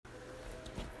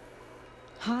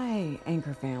Hi,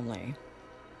 Anchor family.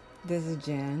 This is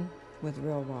Jen with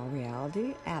Real Raw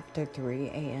Reality after 3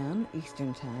 a.m.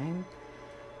 Eastern Time.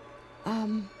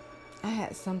 I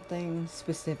had something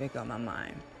specific on my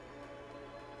mind.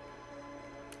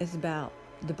 It's about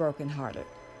the brokenhearted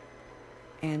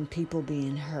and people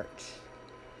being hurt.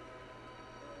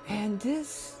 And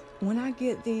when I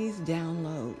get these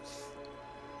downloads,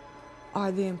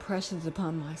 are the impressions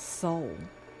upon my soul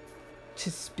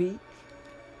to speak.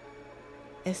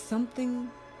 It's something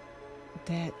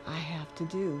that I have to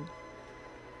do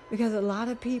because a lot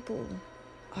of people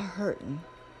are hurting,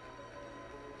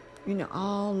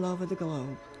 all over the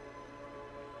globe.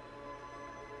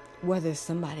 Whether it's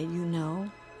somebody you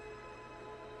know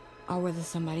or whether it's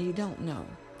somebody you don't know,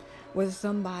 whether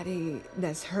somebody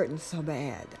that's hurting so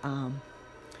bad,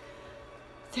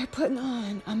 they're putting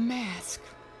on a mask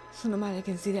so nobody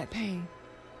can see that pain.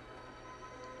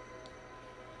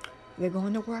 They're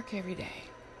going to work every day.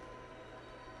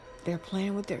 They're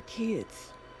playing with their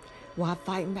kids while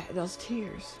fighting back those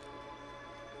tears.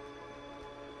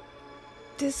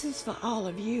 This is for all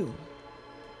of you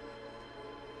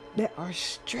that are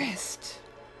stressed,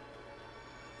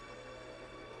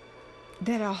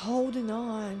 that are holding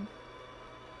on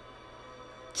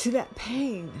to that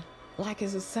pain like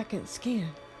it's a second skin.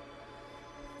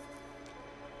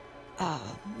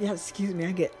 Excuse me,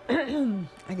 I get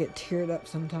I get teared up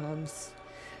sometimes.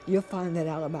 You'll find that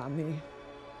out about me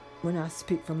when I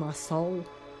speak from my soul.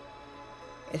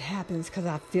 It happens because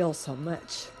I feel so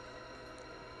much.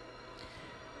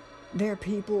 There are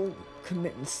people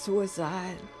committing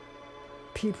suicide,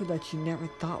 people that you never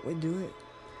thought would do it.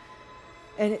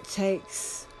 And it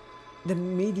takes the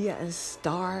media and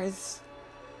stars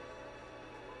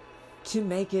to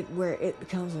make it where it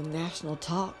becomes a national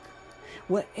talk.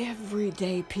 Well,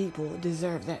 everyday people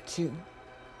deserve that too.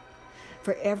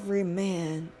 For every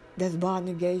man that's bought an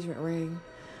engagement ring,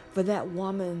 for that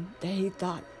woman that he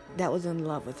thought that was in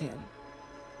love with him,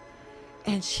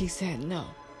 and she said no.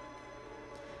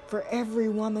 For every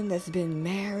woman that's been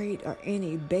married or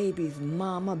any baby's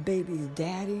mama, baby's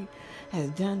daddy has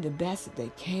done the best that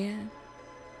they can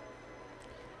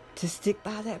to stick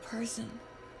by that person,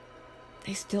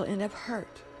 they still end up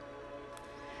hurt.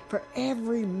 For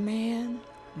every man,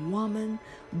 woman,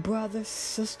 brother,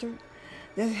 sister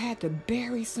that had to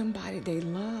bury somebody they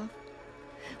love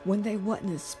when they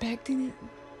wasn't expecting it,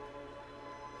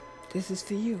 this is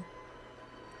for you.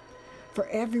 For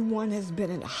everyone that's been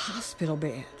in a hospital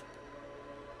bed,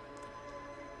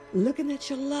 looking at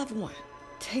your loved one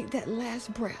take that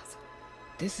last breath,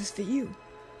 this is for you.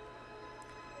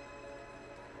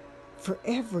 For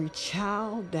every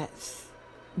child that's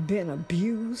been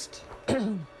abused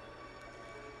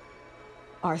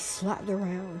or slapped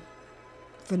around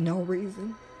for no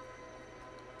reason,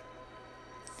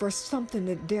 for something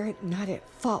that they're not at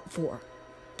fault for,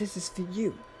 this is for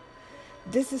you.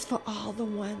 This is for all the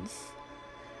ones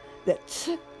that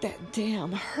took that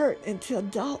damn hurt into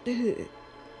adulthood,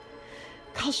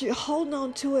 because you're holding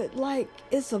on to it like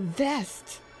it's a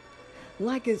vest,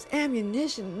 like it's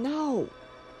ammunition. No.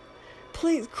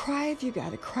 Please cry if you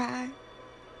gotta cry.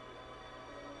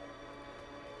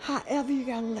 However, you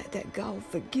gotta let that go.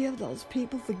 Forgive those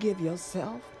people. Forgive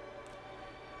yourself.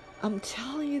 I'm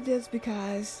telling you this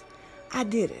because I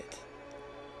did it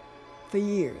for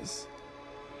years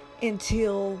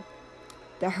until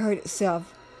the hurt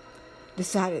itself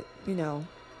decided,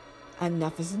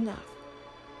 enough is enough.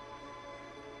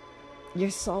 Your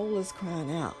soul is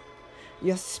crying out.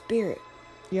 Your spirit,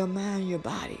 your mind, your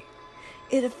body.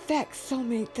 It affects so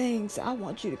many things. I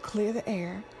want you to clear the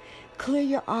air, clear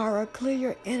your aura, clear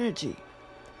your energy.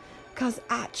 Because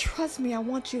trust me, I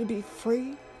want you to be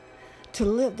free to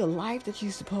live the life that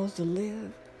you're supposed to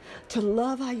live, to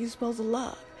love how you're supposed to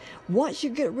love. Once you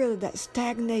get rid of that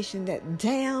stagnation, that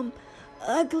damn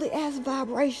ugly ass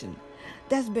vibration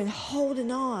that's been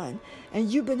holding on and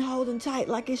you've been holding tight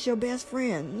like it's your best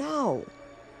friend. No.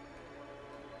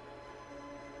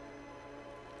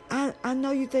 I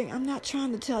know you think I'm not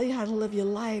trying to tell you how to live your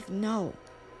life. No.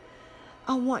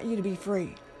 I want you to be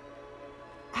free.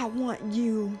 I want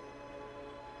you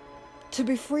to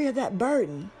be free of that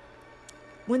burden.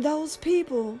 When those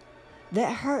people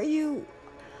that hurt you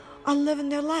are living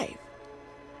their life,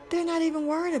 they're not even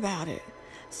worried about it.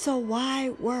 So why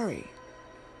worry?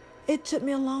 It took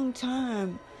me a long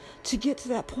time to get to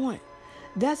that point.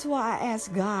 That's why I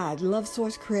asked God, Love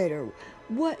Source Creator,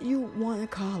 what you want to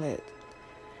call it.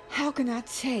 How can I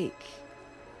take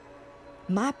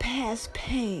my past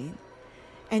pain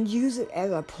and use it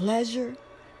as a pleasure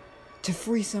to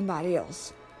free somebody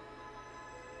else?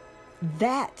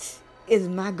 That is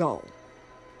my goal.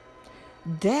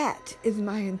 That is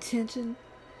my intention,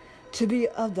 to be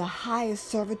of the highest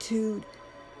servitude,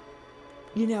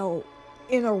 in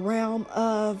a realm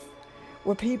of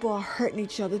where people are hurting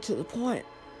each other to the point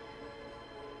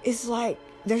it's like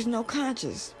there's no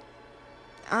conscience.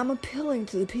 I'm appealing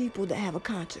to the people that have a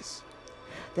conscience,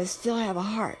 that still have a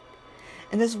heart,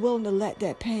 and that's willing to let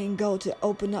that pain go, to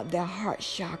open up their heart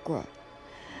chakra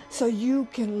so you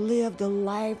can live the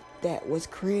life that was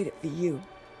created for you.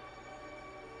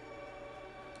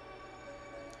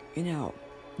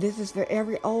 This is for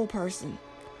every old person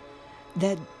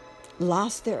that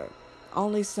lost their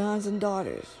only sons and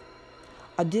daughters,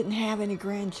 or didn't have any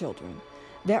grandchildren.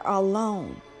 They're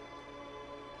alone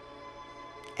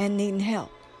and needing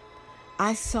help.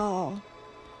 I saw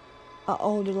an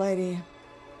older lady.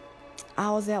 I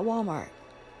was at Walmart,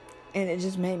 and it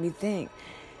just made me think.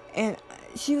 And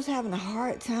she was having a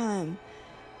hard time.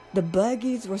 The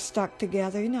buggies were stuck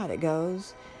together. You know how it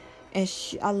goes. And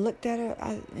I looked at her,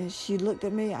 and she looked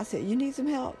at me. I said, "You need some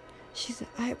help?" She said,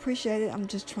 "I appreciate it. I'm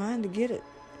just trying to get it,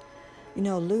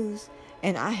 loose."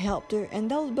 And I helped her, and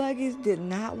those buggies did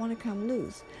not want to come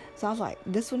loose. So I was like,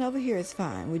 "This one over here is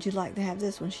fine. Would you like to have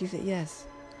this one?" She said, "Yes."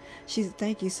 She said,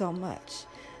 "Thank you so much."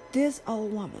 This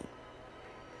old woman,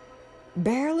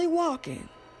 barely walking,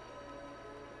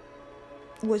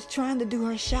 was trying to do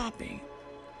her shopping.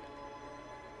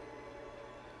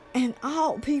 And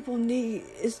all people need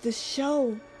is to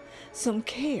show some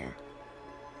care,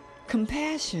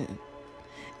 compassion.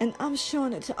 And I'm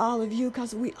showing it to all of you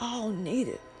because we all need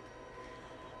it.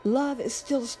 Love is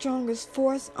still the strongest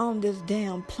force on this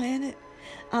damn planet.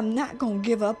 I'm not going to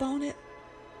give up on it.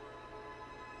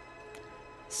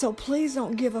 So please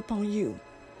don't give up on you.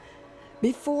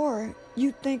 Before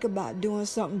you think about doing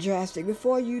something drastic,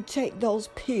 before you take those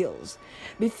pills,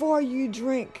 before you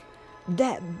drink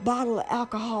that bottle of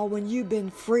alcohol when you've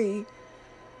been free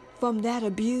from that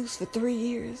abuse for 3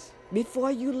 years,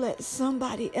 before you let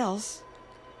somebody else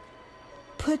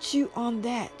put you on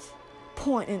that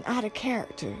point and out of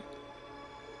character,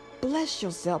 bless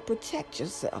yourself, protect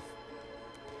yourself,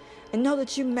 and know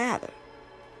that you matter.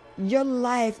 Your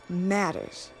life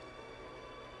matters.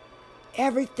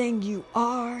 Everything you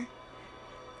are,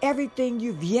 everything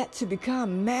you've yet to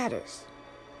become matters.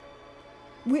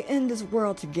 We're in this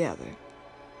world together.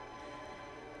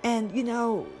 And,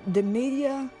 the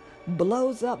media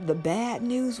blows up the bad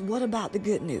news. What about the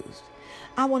good news?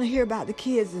 I want to hear about the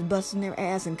kids that's busting their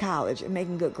ass in college and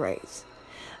making good grades.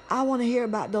 I want to hear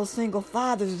about those single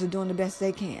fathers that are doing the best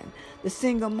they can. The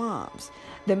single moms.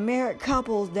 The married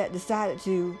couples that decided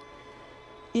to,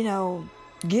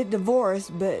 get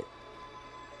divorced, but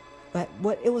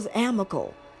it was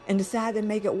amicable and decided to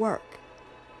make it work.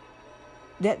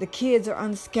 That the kids are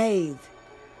unscathed.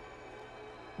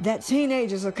 That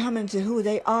teenagers are coming to who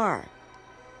they are.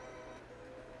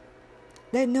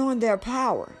 They're knowing their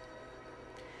power.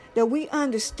 That we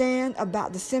understand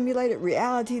about the simulated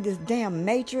reality, this damn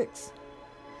matrix.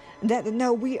 That to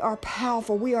know we are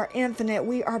powerful, we are infinite,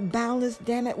 we are boundless,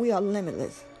 damn it, we are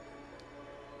limitless.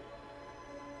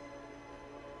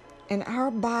 And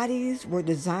our bodies were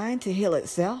designed to heal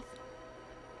itself.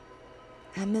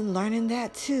 I've been learning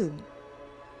that too.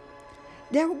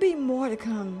 There will be more to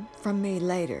come from me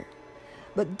later.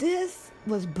 But this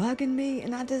was bugging me,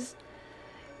 and I just,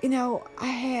 I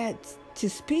had to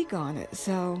speak on it.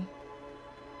 So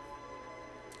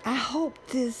I hope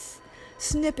this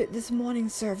snippet this morning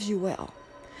serves you well.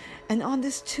 And on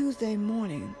this Tuesday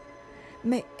morning,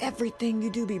 may everything you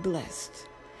do be blessed.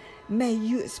 May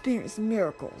you experience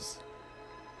miracles.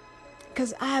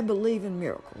 Because I believe in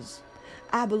miracles.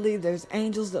 I believe there's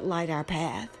angels that light our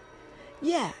path.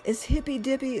 Yeah, it's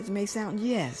hippy-dippy. It may sound,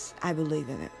 yes, I believe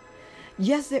in it.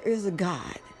 Yes, there is a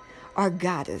God or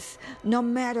goddess. No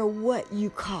matter what you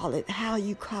call it, how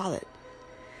you call it,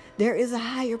 there is a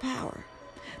higher power.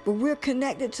 But we're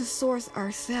connected to Source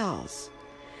ourselves.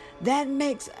 That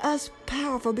makes us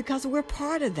powerful because we're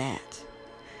part of that.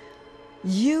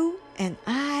 You and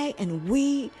I and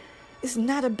we, it's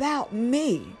not about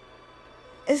me.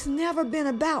 It's never been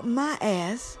about my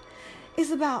ass. It's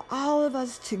about all of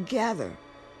us together.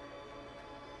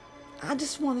 I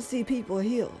just want to see people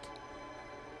healed.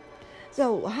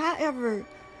 So, however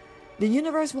the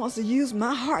universe wants to use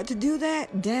my heart to do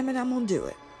that, damn it, I'm going to do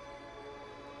it.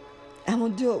 I'm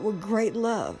going to do it with great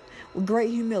love, with great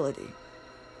humility.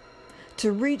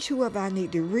 To reach whoever I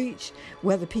need to reach,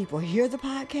 whether people hear the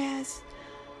podcast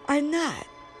or not.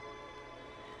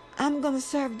 I'm going to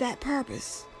serve that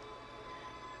purpose.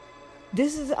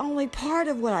 This is only part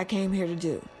of what I came here to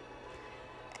do.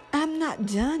 I'm not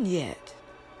done yet.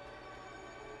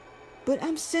 But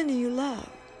I'm sending you love.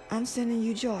 I'm sending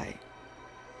you joy.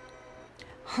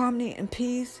 harmony and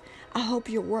peace. I hope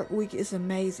your work week is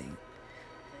amazing.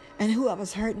 And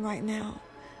whoever's hurting right now,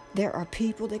 there are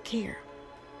people that care.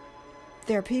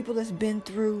 There are people that's been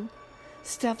through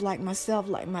stuff like myself,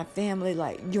 like my family,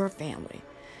 like your family,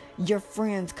 your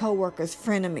friends, co-workers,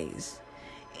 frenemies,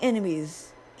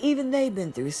 enemies. Even they've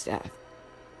been through stuff.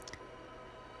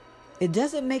 It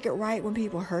doesn't make it right when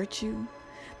people hurt you,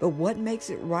 but what makes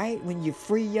it right when you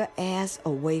free your ass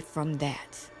away from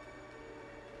that?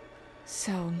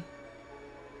 So,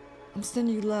 I'm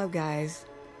sending you love, guys,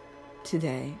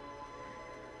 today.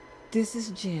 This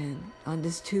is Jen on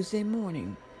this Tuesday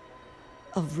morning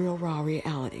of Real Raw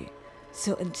Reality.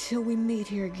 So until we meet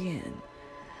here again,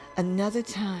 another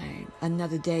time,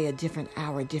 another day, a different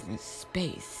hour, different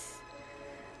space,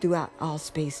 throughout all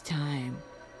space-time,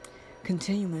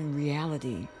 continuing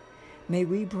reality, may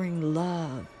we bring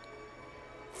love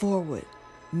forward.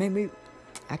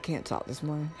 I can't talk this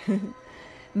morning.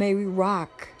 May we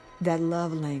rock that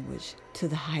love language to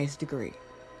the highest degree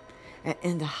and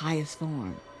in the highest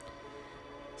form.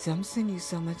 So I'm sending you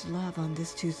so much love on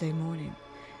this Tuesday morning.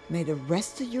 May the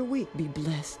rest of your week be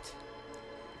blessed.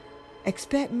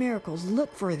 Expect miracles.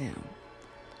 Look for them.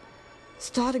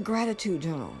 Start a gratitude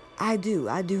journal. I do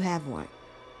have one.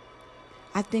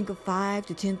 I think of 5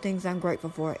 to 10 things I'm grateful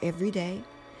for every day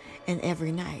and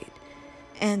every night.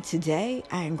 And today,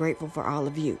 I am grateful for all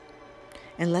of you.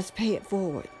 And let's pay it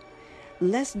forward.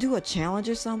 Let's do a challenge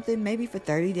or something, maybe for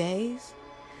 30 days.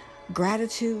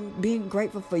 Gratitude, being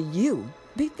grateful for you.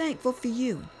 Be thankful for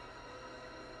you.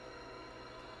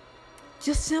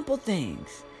 Just simple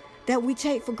things that we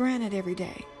take for granted every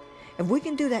day. If we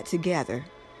can do that together,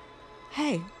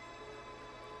 hey,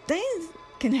 things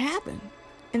can happen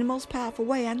in the most powerful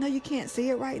way. I know you can't see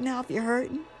it right now if you're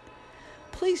hurting.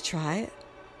 Please try it.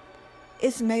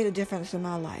 It's made a difference in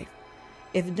my life.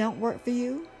 If it don't work for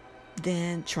you,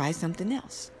 then try something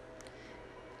else.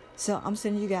 So I'm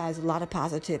sending you guys a lot of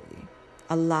positivity,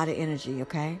 a lot of energy,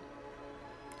 okay?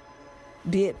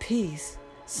 Be at peace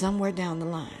somewhere down the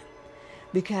line,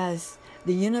 because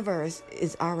the universe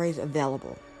is always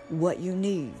available. What you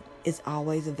need is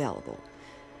always available.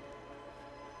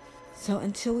 So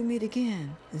until we meet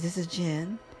again, this is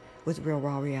Jen with Real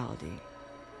Raw Reality.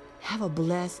 Have a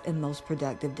blessed and most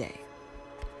productive day.